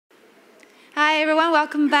Hi everyone,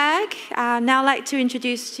 welcome back. Now I'd like to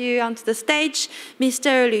introduce to you onto the stage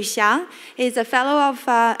Mr. Lu Xiang. He's a fellow of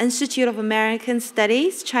Institute of American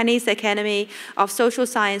Studies, Chinese Academy of Social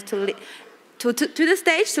Science to the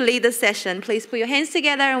stage to lead the session. Please put your hands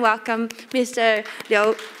together and welcome Mr.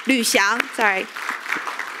 Lu Xiang. Sorry.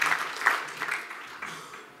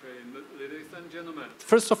 Ladies and gentlemen,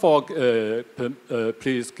 first of all,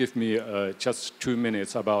 please give me just 2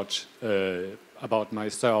 minutes about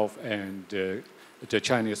myself and the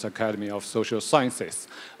Chinese Academy of Social Sciences.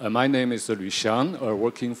 My name is Lu Xiang,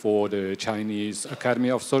 working for the Chinese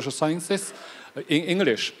Academy of Social Sciences. In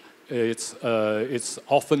English, it's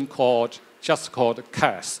often just called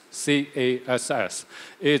CASS, C-A-S-S.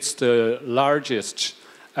 It's the largest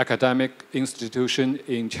academic institution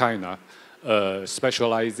in China,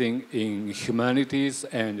 specializing in humanities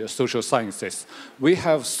and social sciences. We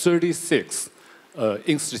have 36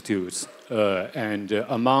 institutes, and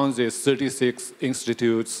among these 36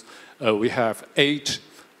 institutes, we have 8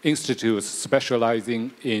 institutes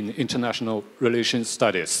specializing in international relations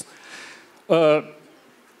studies.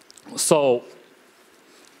 So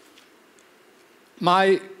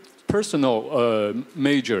my personal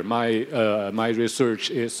major, my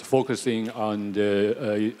research is focusing on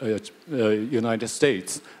the United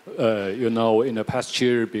States. You know, in the past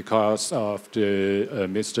year, because of the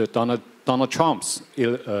Mr. Donald Trump's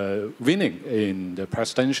winning in the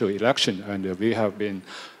presidential election, and we have been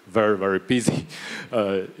very, very busy.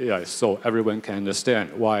 Yeah, so everyone can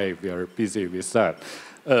understand why we are busy with that.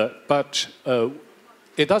 But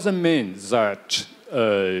it doesn't mean that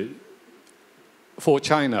for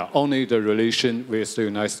China, only the relation with the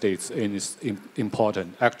United States is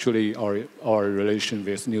important. Actually, our relation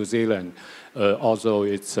with New Zealand, although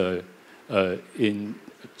it's in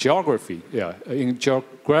geography, in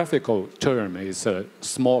geographical term, is a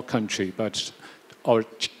small country, but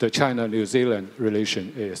the China-New Zealand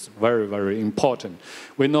relation is very, very important.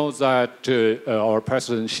 We know that our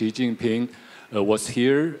President Xi Jinping was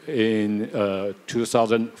here in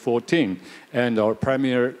 2014, and our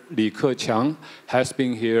Premier Li Keqiang has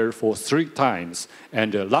been here for 3 times.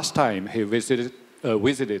 And last time he visited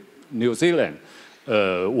New Zealand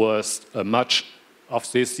was March of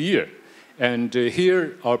this year. And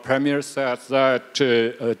here our Premier said that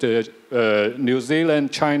the New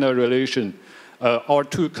Zealand-China relation, our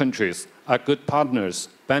 2 countries are good partners,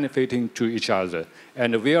 benefiting to each other.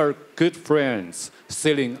 And we are good friends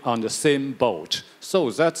sailing on the same boat. So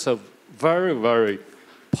that's a very, very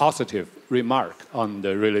positive remark on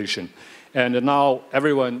the relation. And now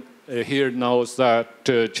everyone here knows that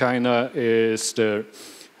China is the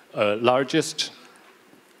largest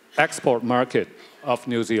export market of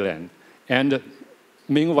New Zealand. And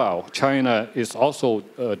meanwhile, China is also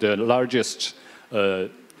the largest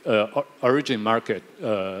origin market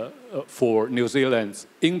for New Zealand's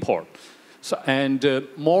import. So, and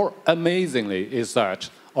more amazingly is that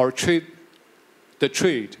the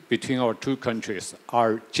trade between our 2 countries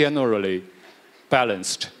are generally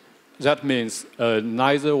balanced. That means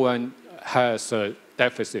neither one has a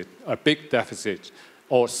deficit, a big deficit,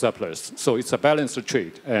 or surplus. So it's a balanced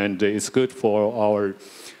trade, and it's good for our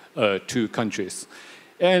 2 countries.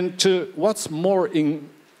 And what's more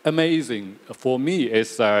amazing for me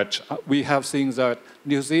is that we have seen that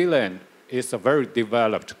New Zealand is a very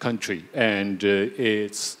developed country, and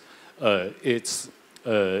it's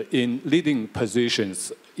in leading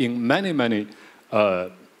positions in many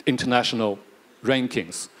international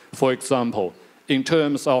rankings. For example, in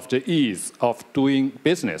terms of the ease of doing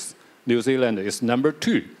business, New Zealand is number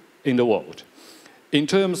 2 in the world. In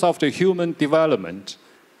terms of the human development,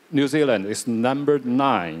 New Zealand is number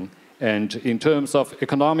 9, and in terms of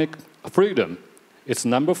economic freedom, it's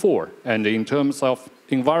number 4, and in terms of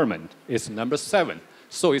environment, it's number 7.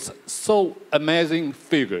 So it's so amazing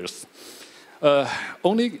figures. In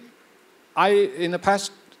the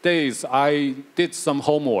past days, I did some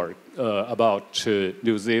homework about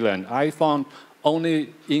New Zealand. I found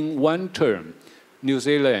only in 1 term, New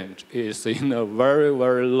Zealand is in a very,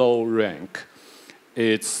 very low rank.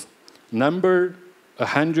 It's number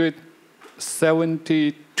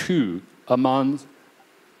 172 among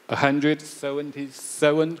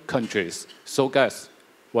 177 countries. So guess,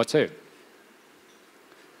 what's it?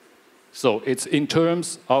 So it's in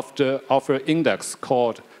terms of the index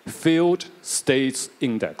called Failed States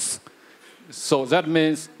Index. So that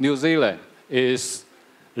means New Zealand is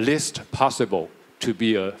least possible to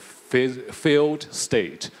be a failed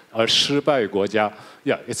state, a 失败国家.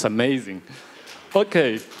 Yeah, it's amazing.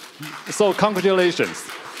 Okay, so congratulations.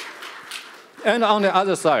 And on the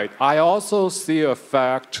other side, I also see a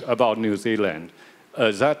fact about New Zealand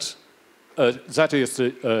that is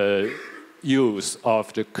use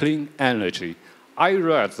of the clean energy. I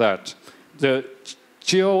read that the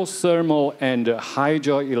geothermal and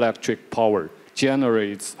hydroelectric power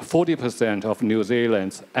generates 40% of New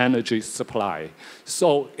Zealand's energy supply.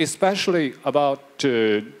 So especially about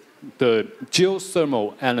the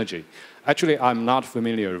geothermal energy. Actually, I'm not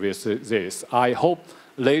familiar with this. I hope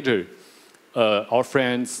later our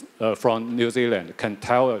friends from New Zealand can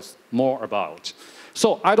tell us more about.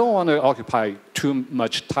 So I don't want to occupy too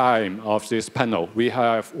much time of this panel. We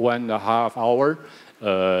have 1.5 hours.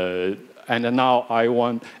 And now I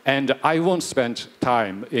won't spend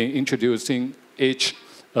time in introducing each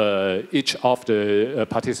of the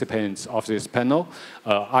participants of this panel.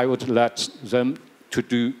 I would let them to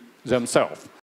do themselves.